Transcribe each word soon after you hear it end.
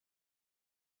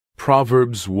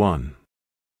Proverbs 1.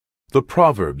 The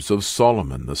Proverbs of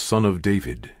Solomon the son of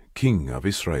David, king of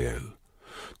Israel.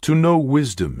 To know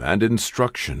wisdom and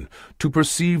instruction, to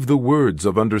perceive the words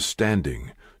of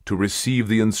understanding, to receive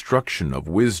the instruction of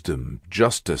wisdom,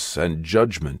 justice, and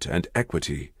judgment, and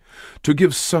equity, to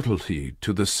give subtlety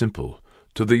to the simple,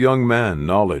 to the young man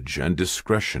knowledge and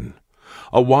discretion.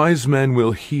 A wise man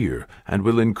will hear, and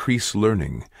will increase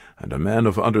learning, and a man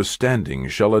of understanding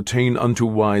shall attain unto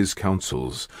wise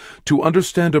counsels. To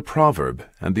understand a proverb,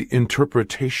 and the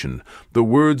interpretation, the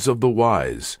words of the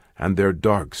wise, and their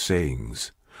dark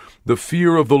sayings. The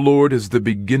fear of the Lord is the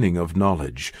beginning of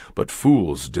knowledge, but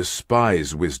fools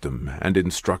despise wisdom and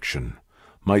instruction.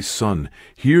 My son,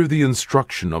 hear the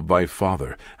instruction of thy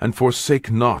father, and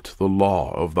forsake not the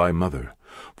law of thy mother.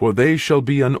 For they shall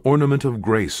be an ornament of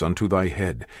grace unto thy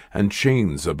head, and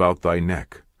chains about thy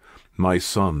neck. My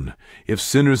son, if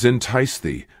sinners entice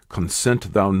thee,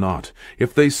 consent thou not.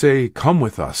 If they say, Come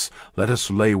with us, let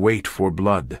us lay wait for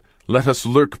blood. Let us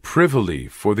lurk privily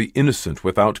for the innocent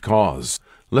without cause.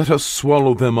 Let us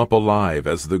swallow them up alive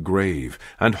as the grave,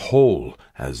 and whole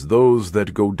as those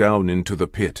that go down into the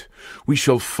pit. We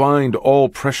shall find all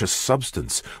precious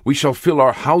substance. We shall fill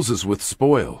our houses with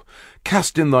spoil.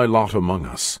 Cast in thy lot among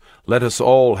us. Let us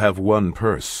all have one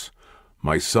purse.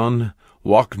 My son,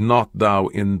 walk not thou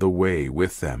in the way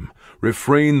with them.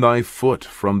 Refrain thy foot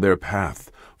from their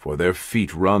path, for their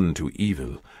feet run to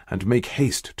evil, and make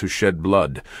haste to shed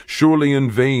blood. Surely in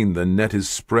vain the net is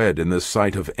spread in the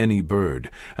sight of any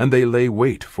bird, and they lay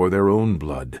wait for their own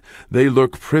blood. They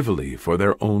lurk privily for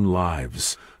their own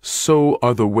lives. So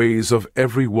are the ways of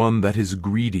every one that is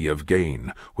greedy of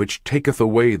gain, which taketh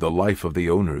away the life of the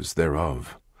owners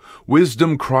thereof.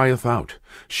 Wisdom crieth out,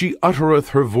 she uttereth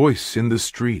her voice in the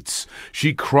streets.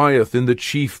 She crieth in the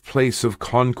chief place of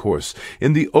concourse,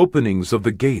 in the openings of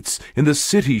the gates. In the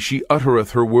city she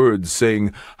uttereth her words,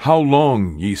 saying, How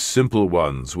long, ye simple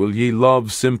ones, will ye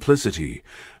love simplicity?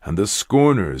 And the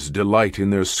scorners delight in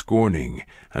their scorning,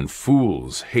 and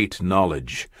fools hate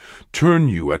knowledge. Turn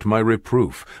you at my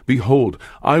reproof. Behold,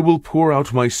 I will pour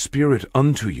out my spirit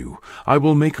unto you. I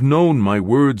will make known my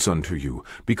words unto you,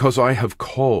 because I have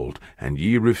called, and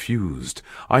ye refused.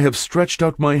 I have stretched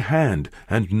out my hand,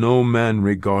 and no man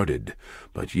regarded.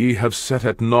 But ye have set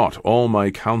at naught all my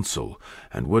counsel,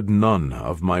 and would none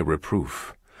of my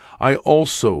reproof. I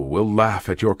also will laugh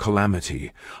at your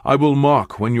calamity. I will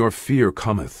mock when your fear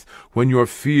cometh, when your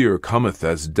fear cometh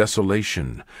as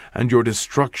desolation, and your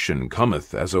destruction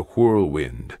cometh as a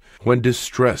whirlwind. When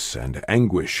distress and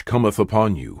anguish cometh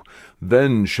upon you,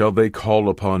 then shall they call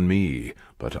upon me,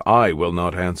 but I will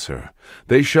not answer.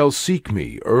 They shall seek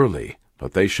me early,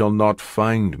 but they shall not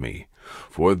find me.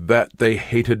 For that they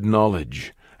hated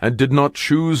knowledge, and did not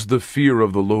choose the fear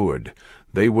of the Lord.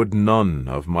 They would none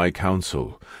of my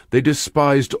counsel. They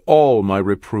despised all my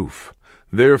reproof.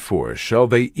 Therefore shall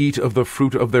they eat of the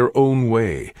fruit of their own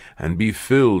way, and be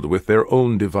filled with their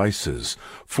own devices.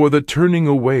 For the turning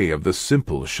away of the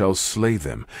simple shall slay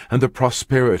them, and the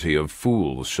prosperity of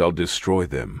fools shall destroy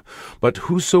them. But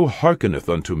whoso hearkeneth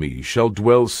unto me shall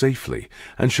dwell safely,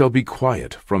 and shall be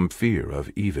quiet from fear of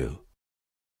evil.